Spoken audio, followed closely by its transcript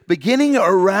Beginning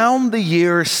around the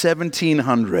year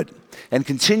 1700 and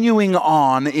continuing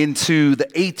on into the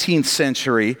 18th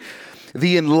century,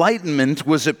 the Enlightenment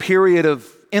was a period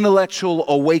of intellectual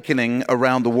awakening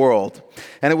around the world.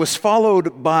 And it was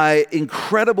followed by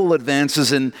incredible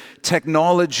advances in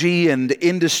technology and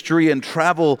industry and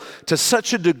travel to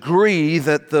such a degree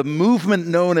that the movement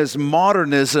known as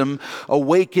modernism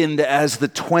awakened as the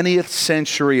 20th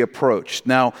century approached.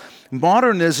 Now,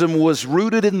 modernism was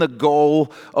rooted in the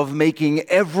goal of making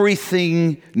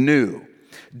everything new.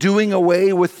 Doing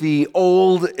away with the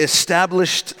old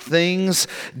established things,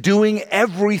 doing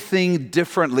everything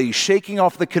differently, shaking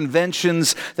off the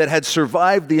conventions that had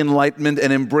survived the Enlightenment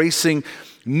and embracing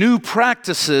new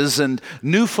practices and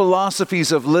new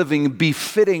philosophies of living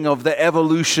befitting of the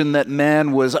evolution that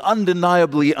man was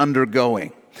undeniably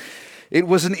undergoing. It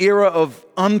was an era of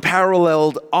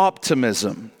unparalleled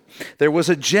optimism. There was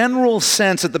a general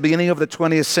sense at the beginning of the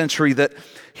 20th century that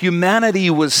humanity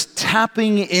was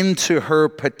tapping into her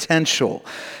potential,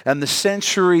 and the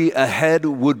century ahead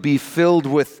would be filled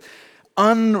with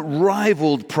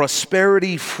unrivaled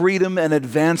prosperity, freedom, and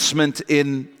advancement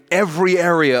in every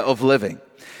area of living.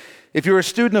 If you're a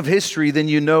student of history, then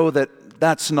you know that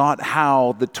that's not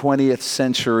how the 20th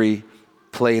century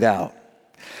played out.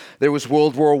 There was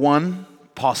World War I,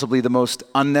 possibly the most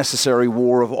unnecessary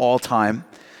war of all time,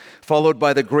 followed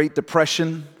by the Great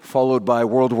Depression, followed by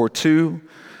World War II,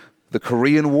 the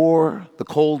Korean War, the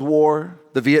Cold War,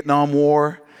 the Vietnam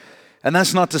War. And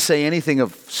that's not to say anything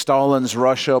of Stalin's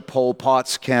Russia, Pol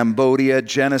Pot's Cambodia,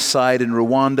 genocide in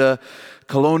Rwanda,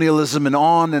 colonialism, and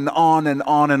on and on and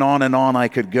on and on and on I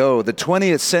could go. The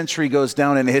 20th century goes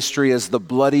down in history as the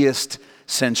bloodiest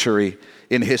century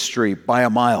in history by a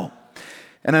mile.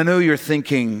 And I know you're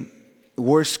thinking,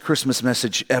 worst Christmas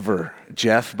message ever,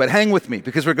 Jeff, but hang with me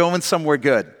because we're going somewhere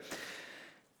good.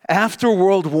 After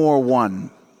World War I,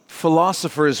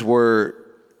 philosophers were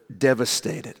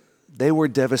devastated. They were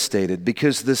devastated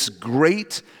because this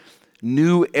great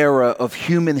new era of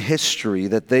human history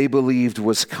that they believed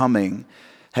was coming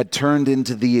had turned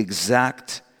into the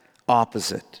exact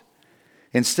opposite.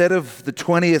 Instead of the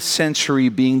 20th century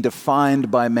being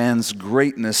defined by man's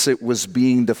greatness, it was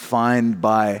being defined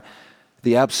by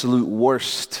the absolute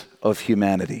worst of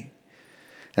humanity.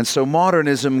 And so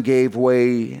modernism gave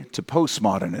way to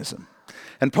postmodernism.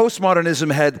 And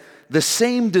postmodernism had the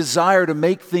same desire to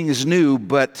make things new,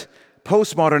 but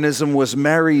postmodernism was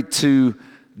married to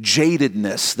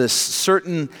jadedness, this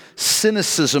certain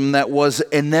cynicism that was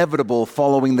inevitable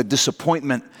following the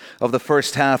disappointment of the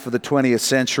first half of the 20th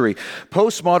century.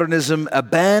 Postmodernism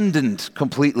abandoned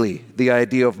completely the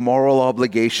idea of moral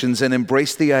obligations and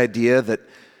embraced the idea that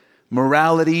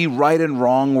morality, right and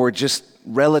wrong, were just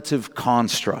relative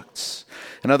constructs.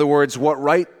 In other words,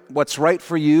 what's right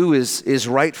for you is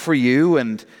right for you,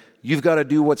 and you've got to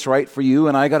do what's right for you,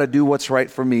 and I got to do what's right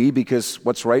for me, because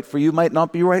what's right for you might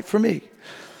not be right for me.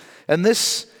 And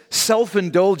this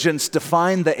self-indulgence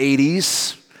defined the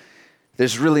 80s.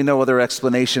 There's really no other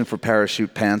explanation for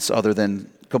parachute pants other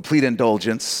than complete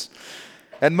indulgence.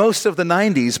 And most of the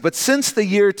 90s. But since the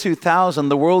year 2000,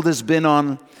 the world has been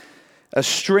on a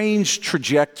strange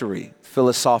trajectory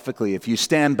philosophically, if you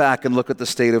stand back and look at the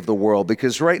state of the world.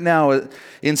 Because right now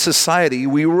in society,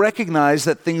 we recognize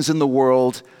that things in the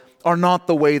world are not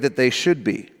the way that they should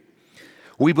be.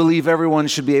 We believe everyone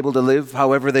should be able to live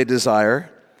however they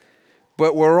desire.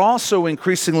 But we're also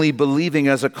increasingly believing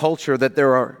as a culture that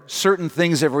there are certain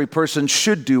things every person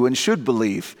should do and should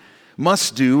believe,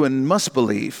 must do and must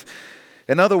believe.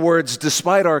 In other words,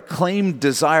 despite our claimed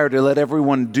desire to let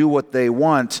everyone do what they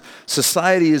want,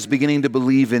 society is beginning to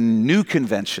believe in new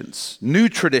conventions, new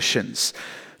traditions,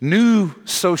 new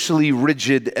socially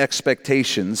rigid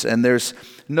expectations, and there's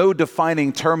no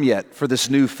defining term yet for this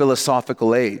new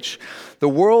philosophical age. The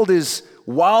world is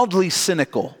wildly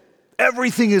cynical.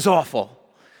 Everything is awful,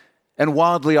 and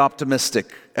wildly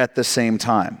optimistic at the same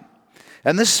time.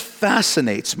 And this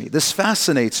fascinates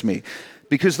me.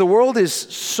 Because the world is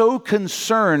so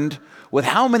concerned with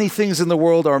how many things in the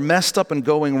world are messed up and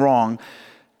going wrong,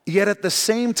 yet at the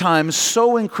same time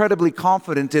so incredibly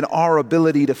confident in our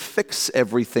ability to fix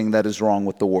everything that is wrong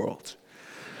with the world.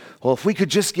 Well, if we could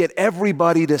just get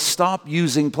everybody to stop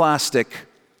using plastic,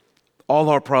 all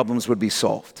our problems would be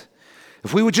solved.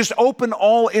 If we would just open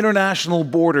all international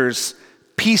borders,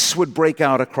 peace would break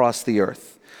out across the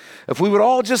earth. If we would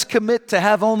all just commit to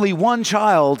have only one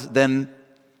child, then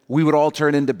we would all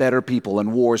turn into better people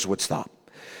and wars would stop.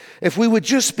 If we would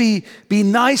just be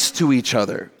nice to each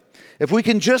other, if we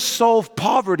can just solve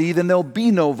poverty, then there'll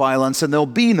be no violence and there'll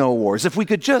be no wars. If we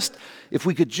could just.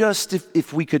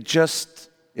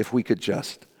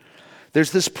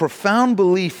 There's this profound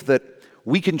belief that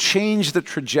we can change the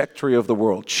trajectory of the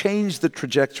world, change the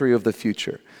trajectory of the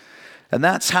future. And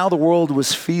that's how the world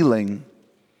was feeling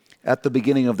at the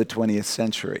beginning of the 20th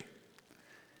century.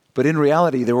 But in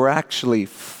reality, they were actually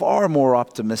far more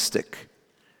optimistic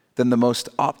than the most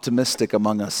optimistic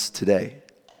among us today.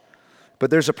 But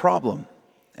there's a problem,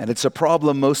 and it's a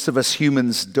problem most of us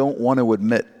humans don't want to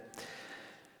admit.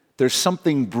 There's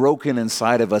something broken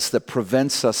inside of us that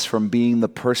prevents us from being the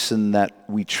person that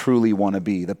we truly want to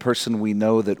be, the person we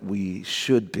know that we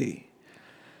should be.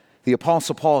 The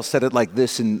Apostle Paul said it like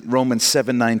this in Romans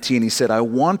 7:19. He said, I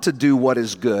want to do what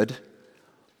is good,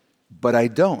 but I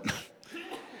don't.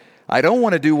 I don't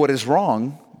want to do what is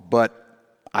wrong, but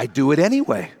I do it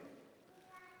anyway.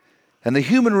 And the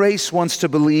human race wants to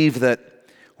believe that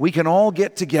we can all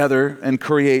get together and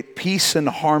create peace and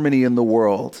harmony in the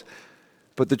world.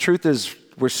 But the truth is,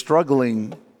 we're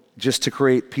struggling just to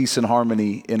create peace and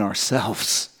harmony in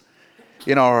ourselves,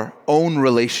 in our own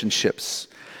relationships.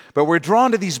 But we're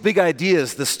drawn to these big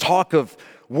ideas, this talk of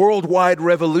worldwide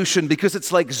revolution, because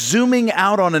it's like zooming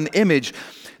out on an image.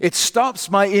 It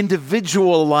stops my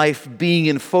individual life being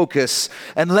in focus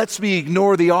and lets me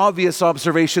ignore the obvious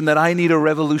observation that I need a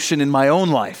revolution in my own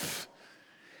life.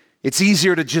 It's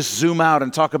easier to just zoom out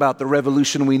and talk about the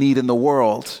revolution we need in the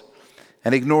world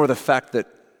and ignore the fact that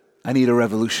I need a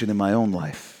revolution in my own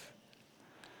life.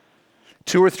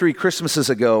 2 or 3 Christmases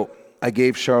ago, I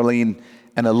gave Charlene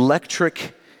an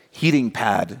electric heating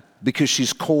pad because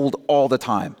she's cold all the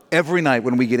time. Every night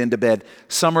when we get into bed,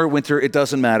 summer, winter, it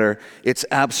doesn't matter. It's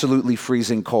absolutely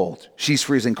freezing cold. She's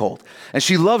freezing cold. And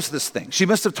she loves this thing. She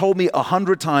must have told me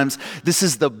 100 times, this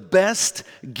is the best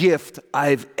gift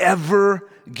I've ever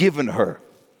given her.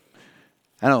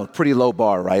 I know, pretty low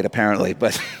bar, right, apparently,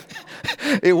 but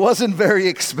it wasn't very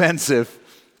expensive.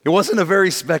 It wasn't a very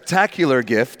spectacular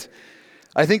gift.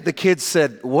 I think the kids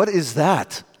said, what is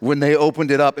that? When they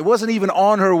opened it up. It wasn't even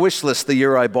on her wish list the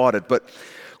year I bought it, but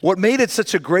what made it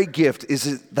such a great gift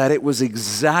is that it was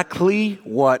exactly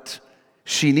what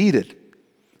she needed.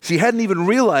 She hadn't even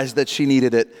realized that she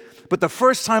needed it, but the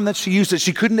first time that she used it,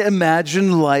 she couldn't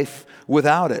imagine life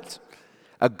without it.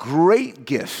 A great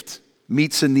gift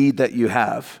meets a need that you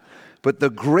have, but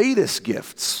the greatest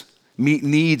gifts meet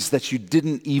needs that you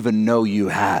didn't even know you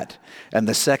had. And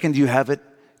the second you have it,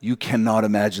 you cannot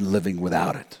imagine living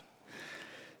without it.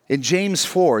 In James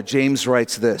 4, James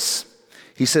writes this.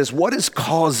 He says, what is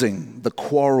causing the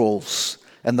quarrels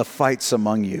and the fights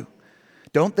among you?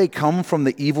 Don't they come from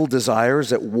the evil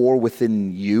desires at war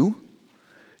within you?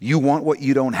 You want what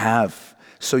you don't have,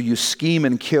 so you scheme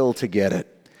and kill to get it.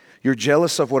 You're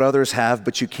jealous of what others have,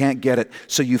 but you can't get it,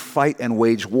 so you fight and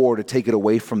wage war to take it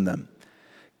away from them.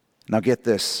 Now get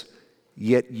this,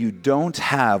 yet you don't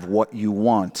have what you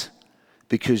want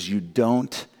because you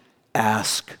don't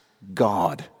ask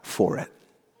God for it.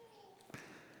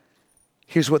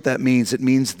 Here's what that means. It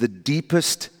means the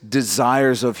deepest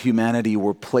desires of humanity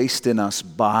were placed in us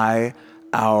by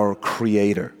our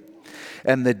Creator.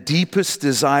 And the deepest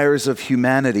desires of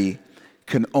humanity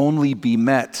can only be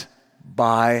met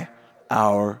by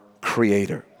our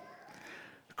Creator.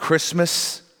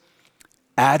 Christmas,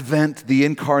 Advent, the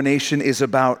incarnation is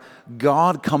about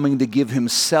God coming to give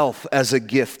Himself as a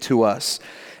gift to us.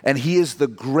 And He is the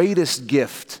greatest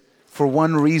gift for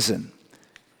one reason.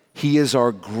 He is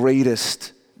our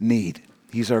greatest need.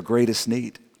 He's our greatest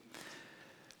need.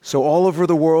 So all over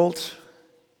the world,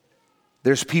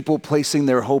 there's people placing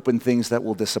their hope in things that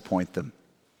will disappoint them.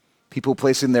 People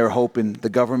placing their hope in the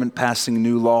government passing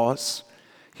new laws,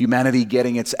 humanity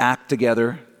getting its act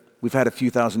together. We've had a few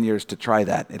thousand years to try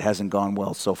that. It hasn't gone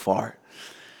well so far.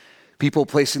 People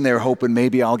placing their hope in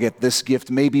maybe I'll get this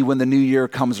gift. Maybe when the new year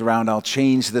comes around, I'll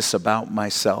change this about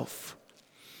myself.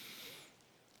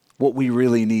 What we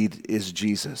really need is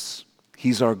Jesus.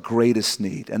 He's our greatest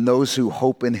need. And those who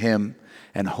hope in Him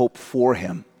and hope for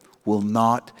Him will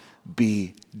not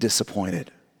be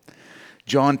disappointed.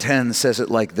 John 10 says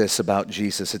it like this about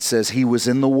Jesus. It says, He was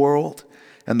in the world,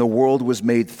 and the world was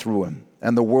made through Him,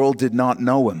 and the world did not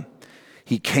know Him.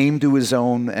 He came to His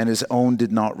own, and His own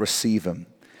did not receive Him.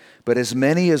 But as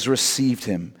many as received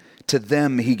Him, to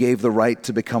them He gave the right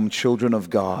to become children of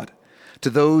God,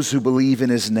 to those who believe in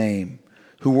His name,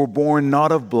 who were born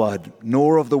not of blood,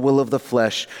 nor of the will of the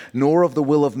flesh, nor of the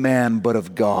will of man, but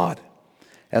of God.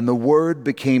 And the Word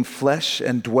became flesh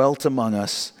and dwelt among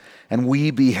us, and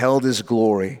we beheld His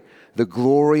glory. The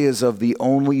glory is of the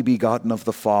only begotten of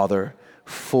the Father,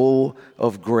 full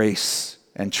of grace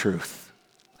and truth.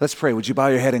 Let's pray. Would you bow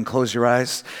your head and close your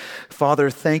eyes? Father,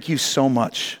 thank you so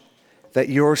much that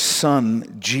your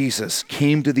Son, Jesus,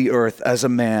 came to the earth as a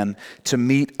man to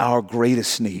meet our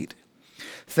greatest need.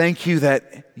 Thank you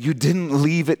that you didn't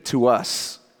leave it to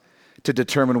us to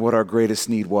determine what our greatest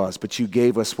need was, but you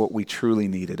gave us what we truly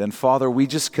needed. And Father, we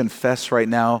just confess right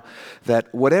now that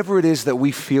whatever it is that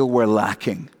we feel we're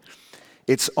lacking,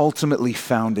 it's ultimately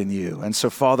found in you. And so,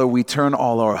 Father, we turn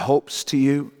all our hopes to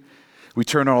you. We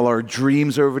turn all our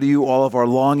dreams over to you, all of our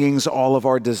longings, all of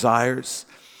our desires.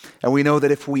 And we know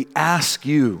that if we ask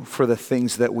you for the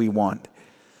things that we want,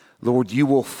 Lord, you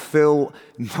will fill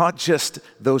not just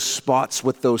those spots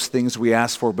with those things we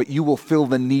ask for, but you will fill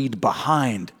the need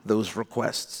behind those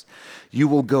requests. You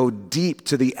will go deep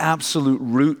to the absolute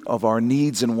root of our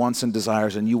needs and wants and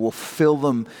desires, and you will fill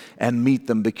them and meet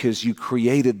them because you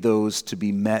created those to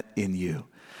be met in you.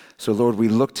 So, Lord, we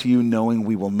look to you knowing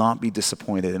we will not be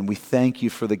disappointed, and we thank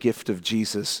you for the gift of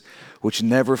Jesus, which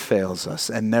never fails us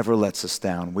and never lets us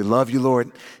down. We love you,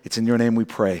 Lord. It's in your name we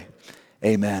pray.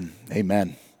 Amen.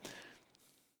 Amen.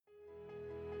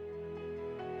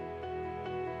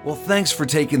 Well, thanks for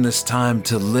taking this time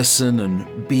to listen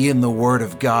and be in the Word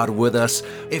of God with us.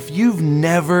 If you've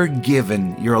never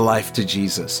given your life to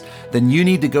Jesus, then you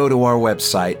need to go to our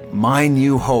website,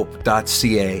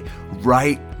 mynewhope.ca,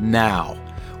 right now.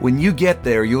 When you get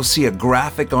there, you'll see a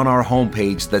graphic on our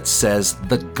homepage that says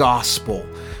The Gospel.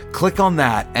 Click on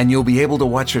that and you'll be able to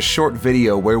watch a short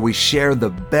video where we share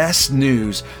the best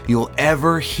news you'll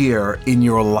ever hear in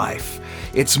your life.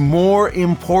 It's more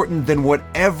important than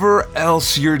whatever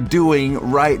else you're doing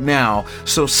right now.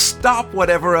 So stop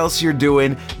whatever else you're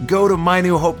doing, go to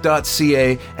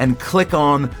mynewhope.ca and click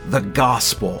on The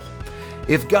Gospel.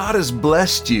 If God has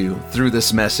blessed you through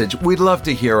this message, we'd love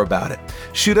to hear about it.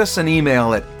 Shoot us an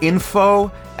email at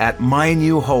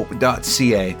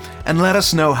info@mynewhope.ca and let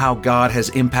us know how God has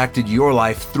impacted your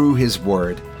life through His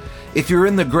Word. If you're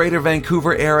in the greater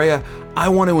Vancouver area, I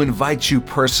want to invite you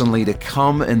personally to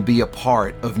come and be a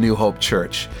part of New Hope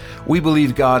Church. We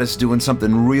believe God is doing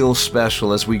something real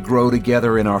special as we grow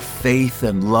together in our faith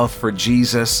and love for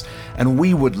Jesus, and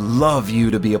we would love you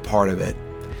to be a part of it.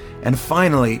 And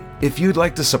finally, if you'd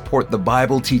like to support the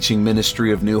Bible teaching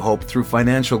ministry of New Hope through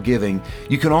financial giving,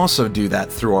 you can also do that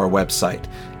through our website.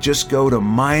 Just go to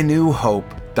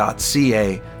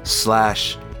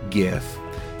mynewhope.ca/give.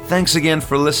 Thanks again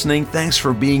for listening. Thanks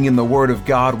for being in the Word of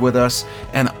God with us.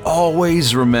 And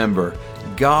always remember,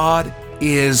 God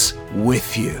is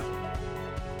with you.